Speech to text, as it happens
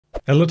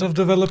A lot of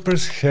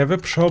developers have a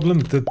problem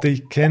that they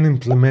can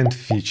implement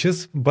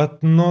features,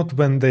 but not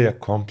when they are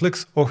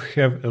complex or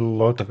have a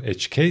lot of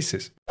edge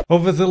cases.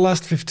 Over the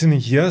last 15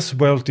 years,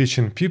 while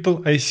teaching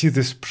people, I see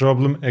this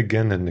problem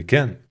again and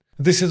again.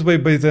 This is why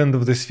by the end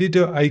of this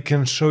video, I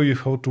can show you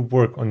how to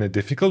work on a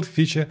difficult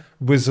feature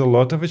with a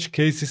lot of edge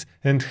cases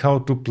and how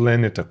to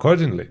plan it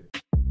accordingly.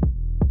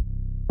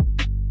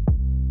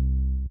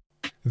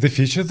 The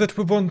feature that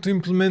we want to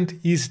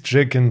implement is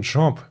drag and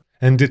drop.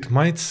 And it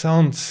might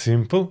sound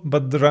simple,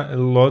 but there are a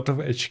lot of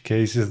edge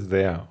cases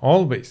there,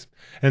 always.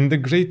 And the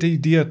great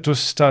idea to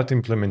start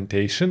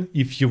implementation,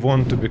 if you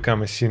want to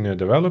become a senior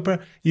developer,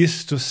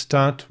 is to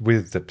start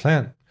with the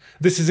plan.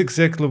 This is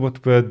exactly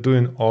what we're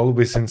doing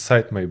always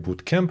inside my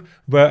bootcamp,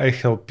 where I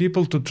help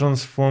people to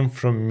transform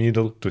from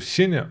middle to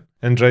senior.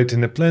 And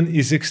writing a plan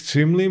is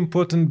extremely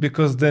important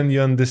because then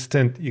you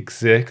understand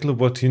exactly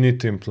what you need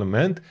to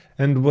implement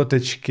and what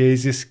edge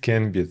cases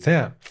can be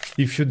there.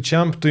 If you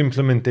jump to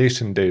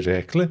implementation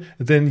directly,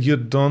 then you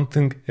don't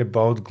think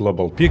about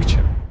global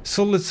picture.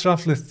 So let's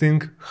roughly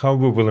think how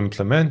we will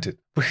implement it.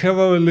 We have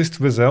our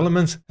list with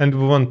elements and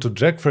we want to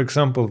drag, for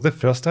example, the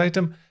first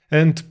item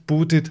and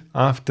put it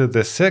after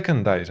the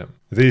second item.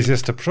 The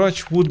easiest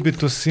approach would be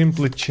to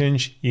simply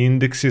change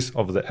indexes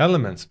of the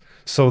elements.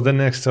 So the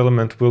next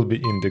element will be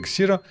index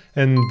 0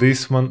 and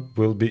this one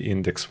will be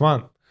index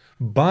 1.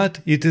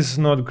 But it is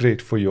not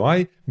great for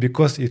UI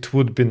because it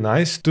would be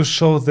nice to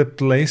show the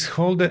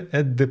placeholder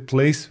at the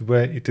place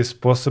where it is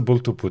possible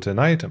to put an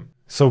item.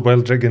 So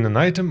while dragging an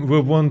item, we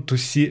want to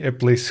see a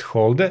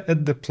placeholder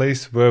at the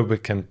place where we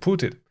can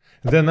put it.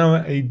 Then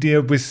our idea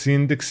with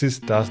indexes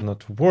does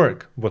not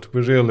work. What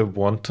we really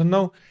want to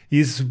know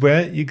is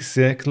where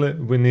exactly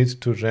we need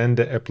to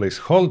render a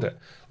placeholder.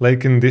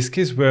 Like in this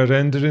case, we're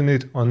rendering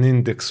it on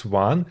index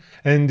 1,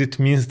 and it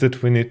means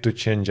that we need to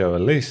change our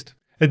list.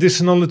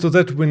 Additionally to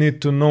that, we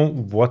need to know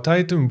what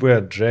item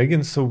we're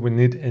dragging, so we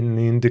need an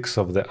index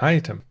of the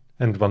item.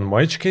 And one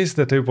more edge case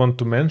that I want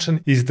to mention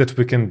is that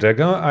we can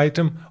drag our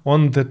item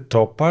on the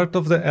top part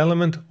of the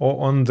element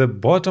or on the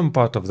bottom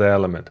part of the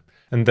element.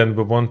 And then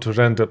we want to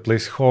render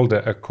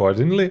placeholder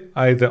accordingly,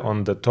 either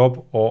on the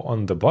top or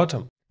on the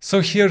bottom.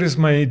 So here is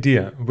my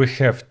idea. We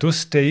have two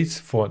states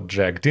for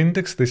dragged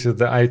index, this is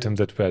the item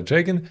that we are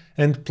dragging,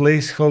 and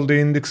placeholder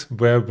index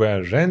where we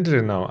are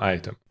rendering our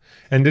item.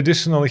 And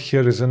additionally,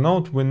 here is a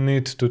note we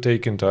need to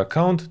take into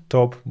account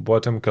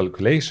top-bottom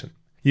calculation.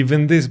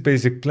 Even this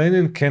basic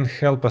planning can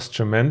help us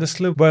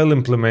tremendously while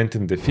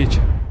implementing the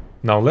feature.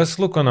 Now let's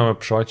look on our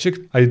project.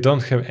 I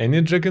don't have any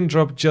drag and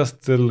drop,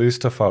 just the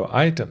list of our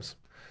items.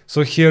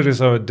 So here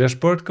is our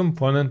dashboard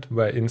component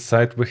where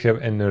inside we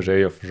have an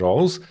array of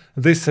rows.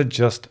 These are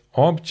just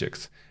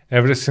objects.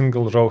 Every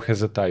single row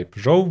has a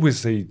type row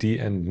with ID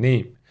and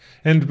name.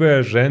 And we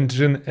are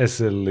rendering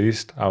as a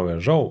list our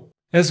row.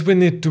 As we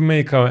need to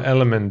make our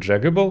element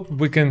draggable,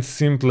 we can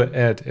simply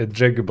add a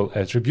draggable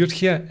attribute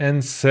here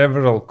and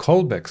several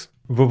callbacks.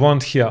 We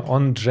want here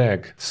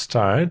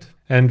onDragStart,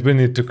 and we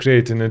need to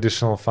create an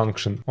additional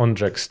function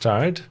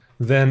onDragStart.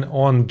 Then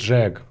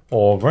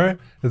onDragOver,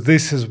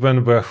 this is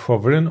when we're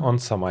hovering on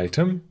some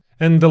item,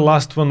 and the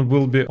last one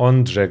will be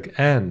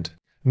onDragEnd.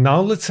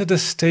 Now let's add a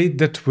state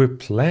that we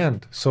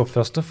planned. So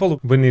first of all,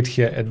 we need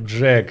here a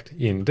dragged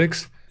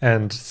index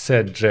and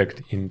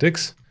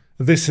setDraggedIndex.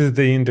 This is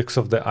the index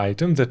of the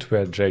item that we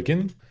are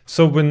dragging,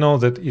 so we know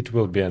that it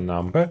will be a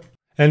number,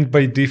 and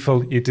by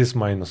default it is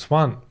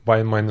 -1.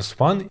 By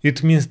 -1,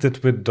 it means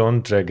that we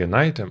don't drag an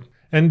item.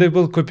 And I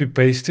will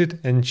copy-paste it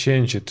and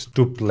change it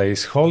to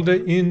placeholder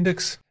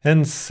index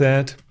and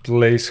set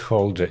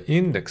placeholder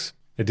index.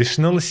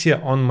 Additionally, here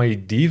on my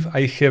div,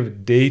 I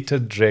have data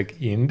drag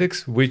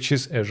index, which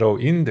is a row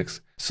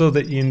index, so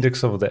the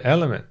index of the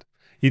element.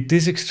 It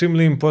is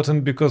extremely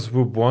important because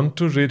we want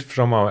to read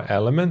from our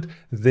element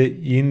the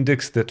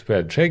index that we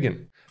are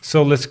dragging.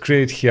 So let's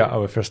create here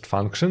our first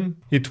function.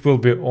 It will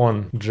be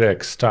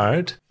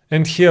onDragStart.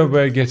 And here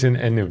we're getting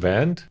an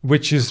event,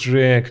 which is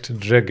React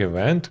drag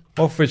event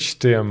of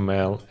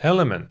HTML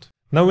element.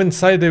 Now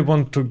inside I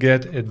want to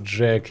get a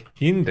drag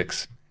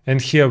index.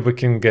 And here we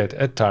can get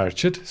a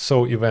target,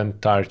 so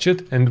event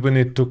target, and we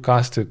need to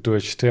cast it to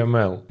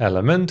HTML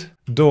element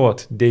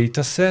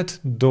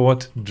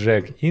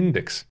 .dataset.drag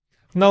index.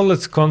 Now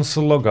let's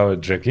console log our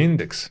drag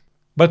index.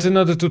 But in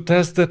order to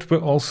test that, we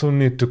also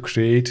need to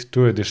create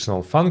two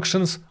additional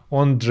functions,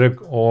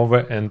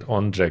 onDragOver and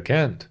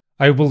onDragEnd.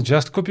 I will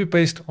just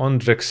copy-paste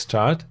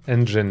onDragStart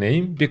and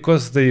rename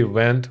because the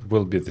event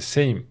will be the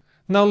same.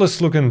 Now let's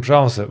look in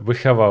browser. We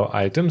have our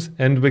items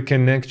and we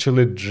can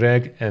actually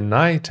drag an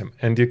item,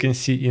 and you can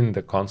see in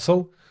the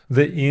console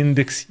the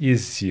index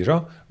is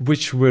 0,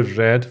 which we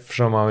read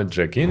from our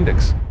drag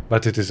index.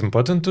 But it is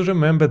important to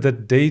remember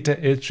that data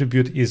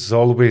attribute is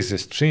always a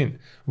string.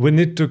 We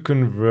need to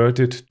convert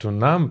it to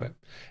number.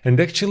 And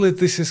actually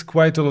this is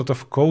quite a lot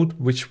of code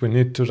which we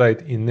need to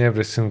write in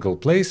every single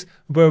place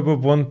where we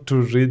want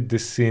to read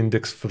this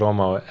index from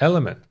our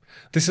element.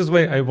 This is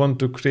why I want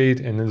to create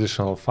an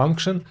additional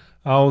function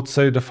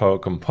outside of our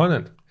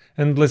component.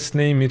 And let's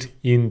name it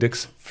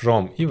index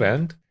from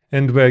event.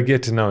 and we're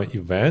getting our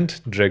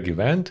event, drag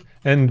event,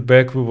 and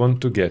back we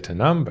want to get a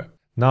number.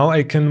 Now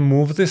I can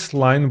move this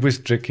line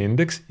with drag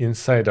index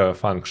inside our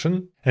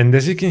function, and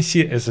as you can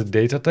see, as a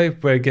data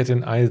type, we're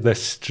getting either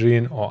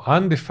string or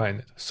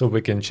undefined. So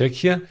we can check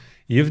here,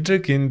 if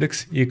drag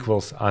index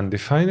equals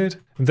undefined,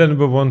 then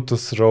we want to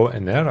throw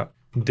an error.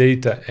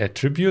 Data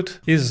attribute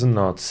is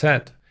not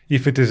set.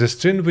 If it is a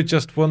string, we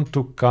just want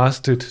to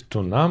cast it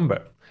to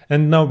number.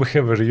 And now we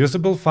have a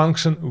reusable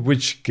function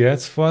which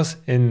gets for us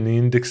an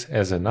index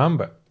as a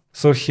number.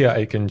 So here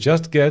I can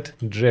just get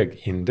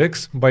drag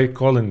index by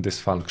calling this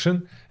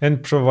function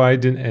and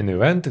providing an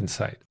event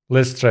inside.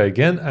 Let's try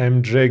again.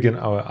 I'm dragging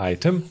our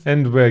item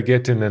and we're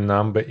getting a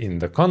number in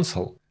the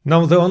console.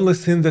 Now the only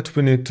thing that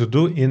we need to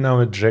do in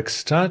our drag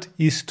start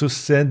is to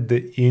set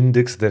the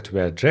index that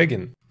we're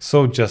dragging.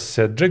 So just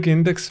set drag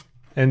index,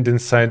 and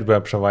inside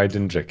we're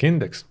providing drag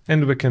index,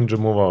 and we can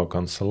remove our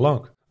console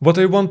log. What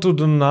I want to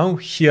do now,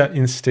 here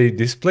in state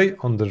display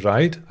on the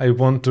right, I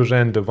want to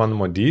render one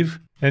more div,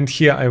 and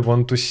here I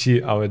want to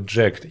see our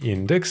dragged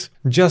index,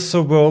 just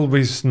so we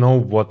always know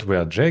what we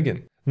are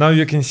dragging. Now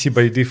you can see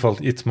by default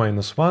it's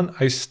 -1,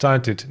 I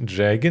started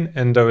dragging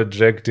and our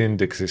dragged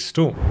index is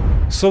 2.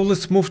 So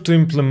let's move to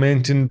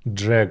implementing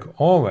drag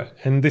over,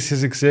 and this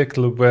is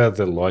exactly where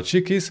the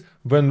logic is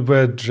when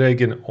we're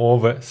dragging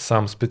over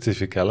some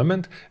specific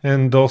element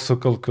and also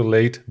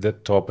calculate the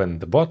top and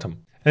the bottom.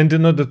 And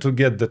in order to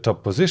get the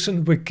top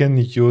position, we can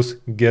use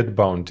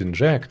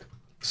getBoundingDragged.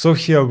 So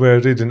here we're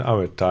reading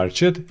our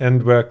target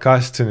and we're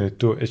casting it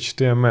to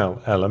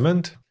HTML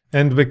element,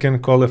 and we can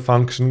call a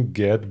function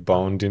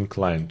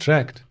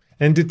getBoundingClientDragged.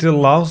 And it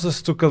allows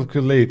us to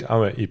calculate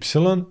our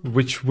y,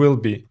 which will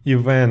be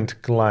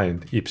event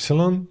client y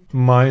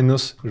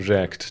minus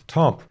rect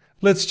top.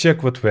 Let's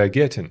check what we are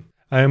getting.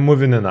 I am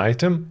moving an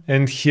item,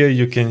 and here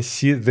you can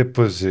see the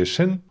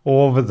position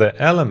over the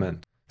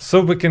element.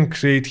 So we can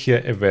create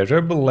here a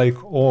variable like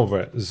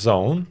over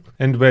zone,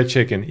 and we're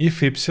checking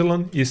if y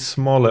is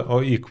smaller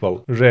or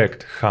equal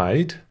rect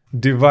height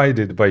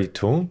divided by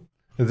 2,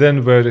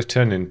 then we're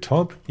returning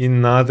top,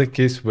 in other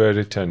case we're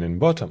returning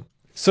bottom.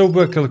 So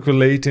we're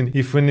calculating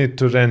if we need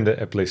to render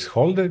a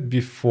placeholder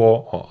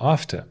before or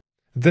after.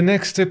 The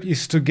next step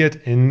is to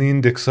get an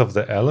index of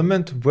the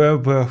element where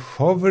we're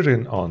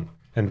hovering on,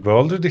 and we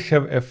already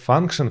have a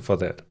function for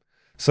that.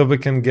 So we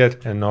can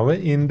get an over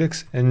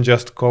index and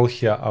just call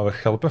here our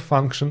helper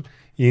function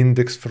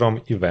index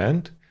from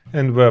event,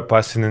 and we're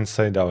passing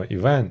inside our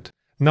event.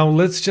 Now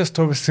let's just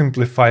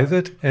oversimplify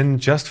that and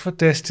just for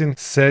testing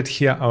set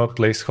here our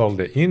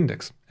placeholder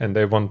index, and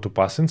I want to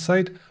pass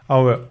inside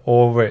our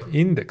over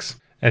index.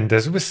 And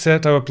as we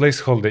set our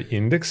placeholder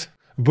index,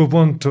 we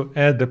want to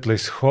add a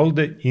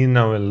placeholder in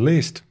our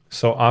list.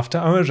 So after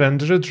our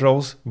rendered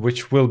rows,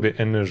 which will be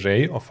an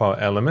array of our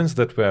elements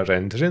that we are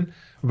rendering,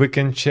 we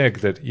can check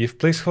that if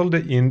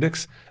placeholder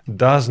index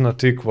does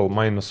not equal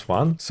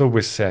 -1, so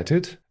we set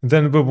it,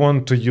 then we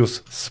want to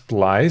use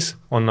splice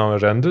on our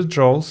rendered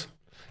rows,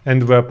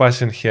 and we're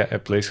passing here a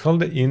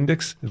placeholder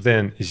index,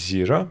 then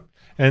 0,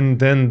 and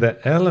then the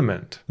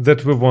element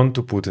that we want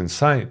to put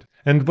inside.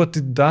 And what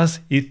it does,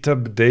 it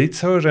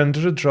updates our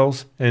rendered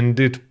rows and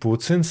it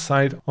puts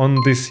inside on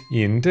this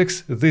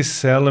index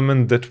this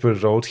element that we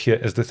wrote here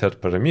as the third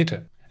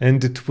parameter.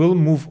 And it will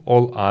move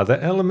all other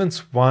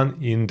elements one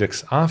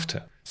index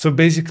after. So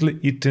basically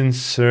it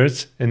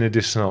inserts an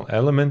additional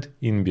element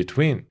in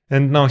between.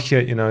 And now here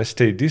in our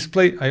state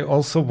display, I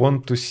also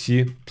want to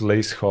see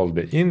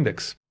placeholder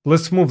index.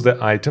 Let's move the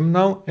item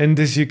now, and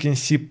as you can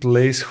see,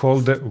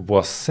 placeholder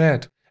was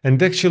set.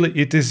 And actually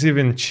it is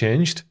even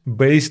changed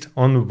based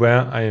on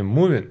where I am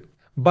moving.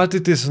 But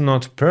it is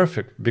not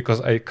perfect,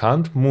 because I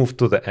can't move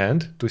to the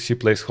end to see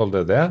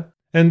placeholder there,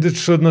 and it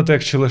should not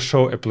actually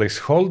show a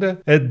placeholder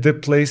at the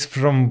place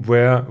from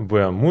where we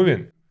are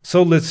moving.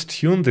 So let's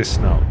tune this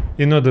now.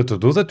 In order to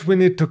do that, we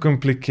need to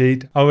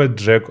complicate our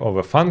drag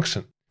over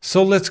function.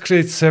 So let's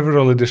create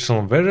several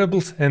additional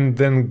variables and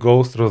then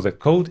go through the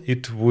code.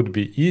 It would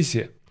be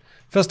easier.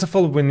 First of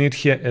all, we need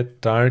here a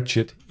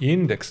target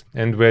index,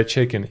 and we're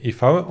checking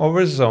if our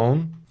over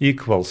zone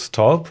equals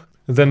top,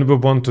 then we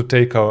want to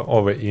take our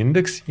over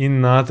index,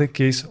 in other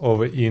case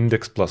over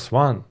index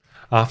 +1.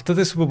 After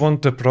this, we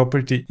want the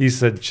property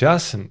is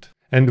adjacent,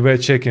 and we're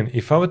checking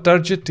if our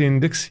target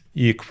index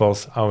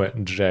equals our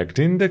dragged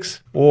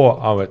index, or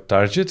our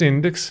target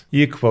index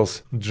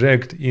equals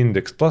dragged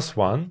index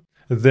 +1,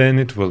 then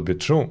it will be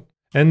true.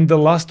 And the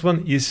last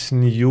one is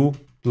new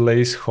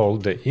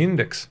placeholder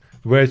index.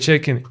 We're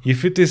checking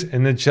if it is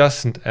an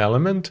adjacent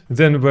element,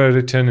 then we're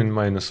returning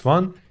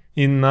 -1.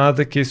 In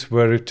other case,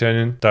 we're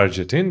returning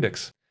target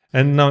index.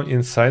 And now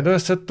inside our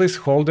set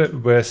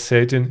placeholder, we're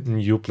setting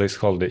new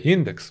placeholder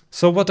index.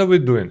 So what are we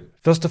doing?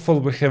 First of all,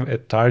 we have a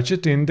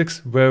target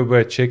index where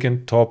we're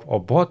checking top or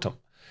bottom.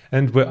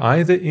 And we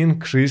either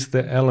increase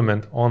the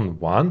element on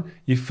 1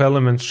 if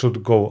element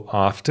should go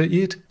after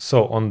it,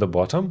 so on the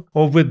bottom,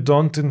 or we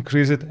don't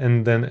increase it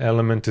and then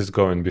element is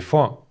going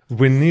before.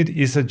 we need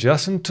is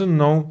adjacent to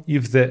know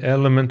if the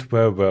element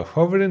where we're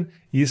hovering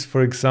is,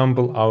 for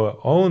example, our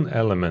own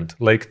element,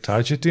 like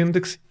target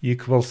index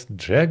equals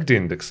dragged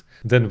index.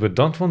 Then we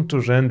don't want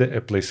to render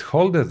a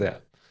placeholder there.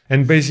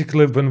 And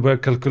basically, when we're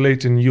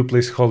calculating new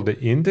placeholder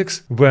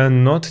index, we're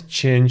not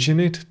changing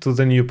it to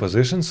the new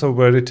position, so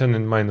we're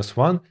returning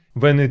 -1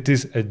 when it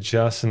is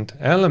adjacent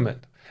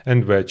element.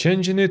 And we're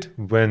changing it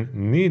when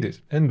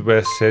needed, and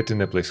we're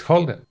setting a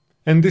placeholder.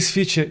 And this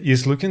feature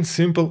is looking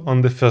simple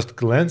on the first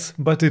glance,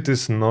 but it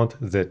is not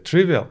that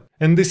trivial.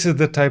 And this is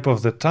the type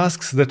of the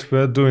tasks that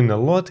we're doing a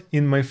lot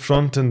in my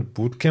Frontend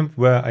bootcamp,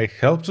 where I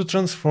help to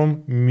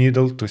transform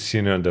middle to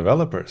senior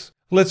developers.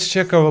 Let's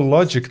check our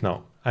logic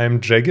now. I am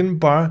dragging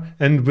bar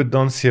and we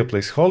don't see a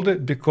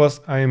placeholder because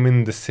I am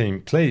in the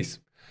same place.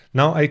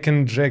 Now I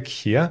can drag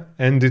here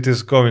and it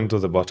is going to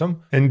the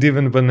bottom, and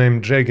even when I'm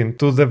dragging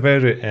to the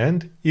very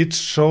end, it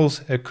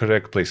shows a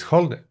correct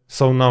placeholder.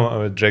 So now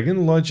our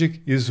dragging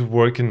logic is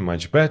working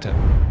much better.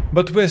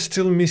 But we're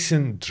still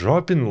missing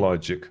dropping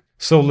logic.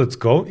 So let's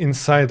go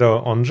inside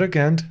our onDrag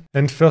end,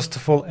 and first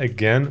of all,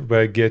 again,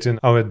 we're getting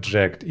our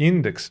dragged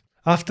index.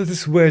 After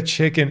this, we're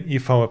checking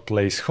if our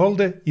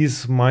placeholder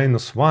is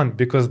 -1,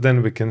 because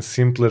then we can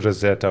simply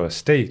reset our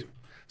state.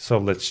 So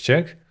let's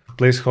check.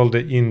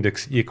 Placeholder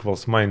index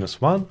equals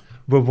 -1,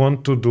 we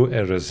want to do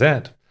a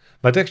reset.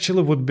 But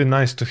actually it would be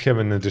nice to have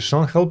an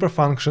additional helper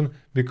function,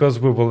 because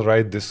we will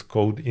write this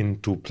code in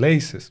 2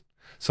 places.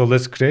 So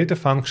let's create a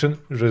function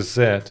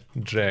reset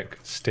drag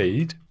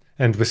state,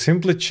 and we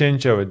simply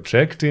change our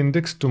dragged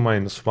index to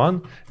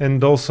 -1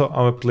 and also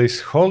our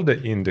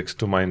placeholder index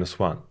to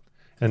 -1.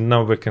 And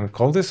now we can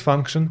call this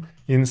function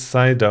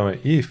inside our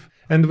if.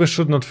 And we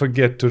should not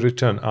forget to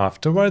return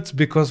afterwards,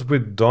 because we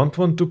don't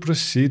want to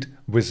proceed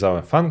with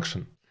our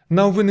function.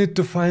 Now we need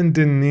to find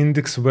an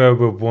index where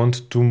we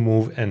want to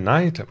move an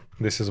item.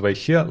 This is why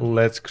here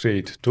let's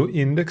create 2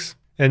 index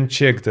and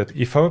check that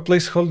if our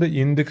placeholder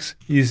index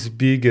is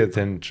bigger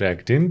than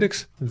dragged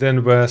index,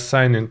 then we're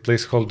assigning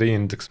placeholder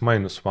index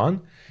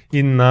 -1.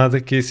 In another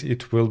case,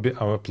 it will be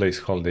our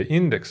placeholder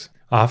index.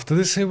 After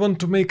this, I want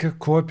to make a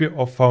copy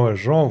of our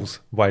rows.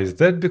 Why is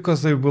that?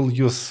 Because I will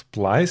use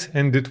splice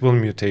and it will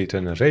mutate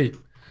an array.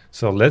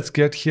 So let's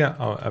get here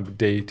our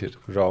updated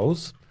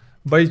rows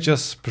by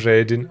just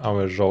spreading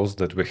our rows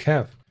that we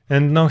have.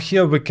 And now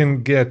here we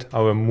can get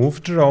our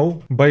moved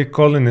row by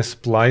calling a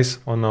splice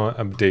on our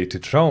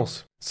updated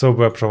rows. So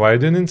we're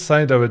providing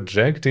inside our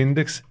dragged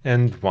index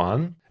and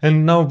 1,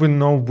 and now we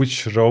know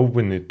which row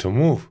we need to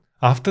move.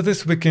 After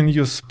this, we can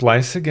use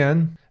splice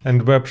again,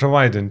 and we're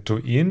providing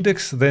to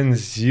index, then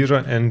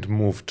 0 and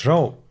moved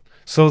row.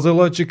 So the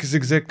logic is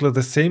exactly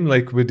the same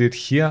like we did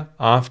here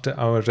after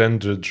our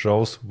rendered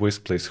rows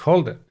with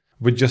placeholder.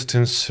 We just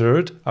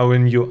insert our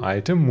new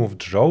item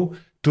moved row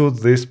to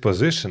this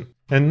position.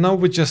 And now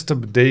we just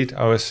update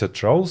our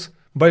set rows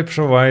by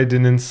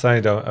providing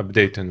inside our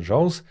updating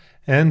rows,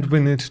 and we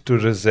need to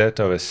reset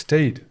our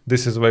state.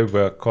 This is why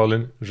we're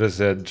calling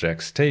reset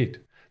drag state.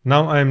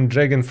 Now I'm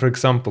dragging, for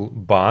example,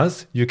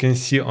 bars. You can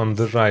see on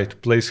the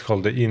right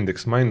placeholder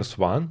index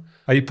 -1.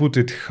 I put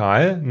it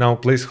higher. Now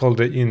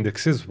placeholder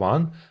index is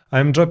 1.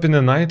 I'm dropping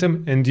an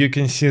item and you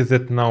can see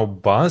that now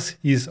bars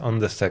is on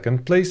the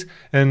 2nd place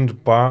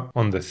and bar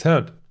on the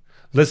 3rd.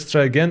 Let's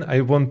try again.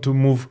 I want to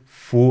move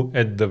foo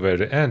at the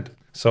very end.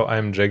 So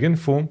I'm dragging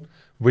foo.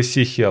 We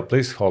see here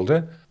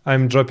placeholder.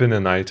 I'm dropping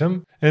an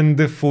item and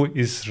the foo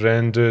is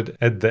rendered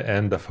at the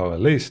end of our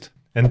list.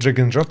 And drag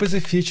and drop is a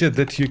feature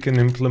that you can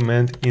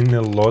implement in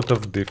a lot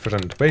of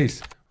different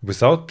ways.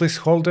 Without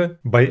placeholder,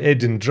 by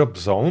adding drop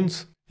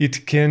zones,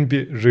 it can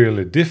be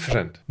really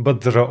different,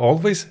 but there are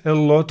always a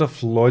lot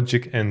of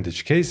logic and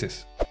edge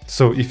cases.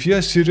 So if you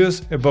are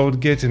serious about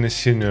getting a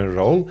senior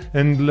role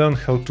and learn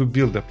how to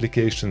build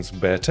applications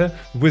better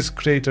with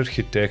great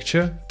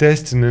architecture,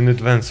 testing and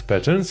advanced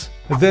patterns,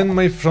 then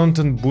my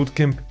Frontend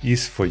bootcamp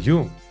is for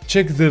you.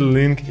 Check the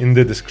link in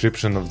the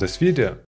description of this video.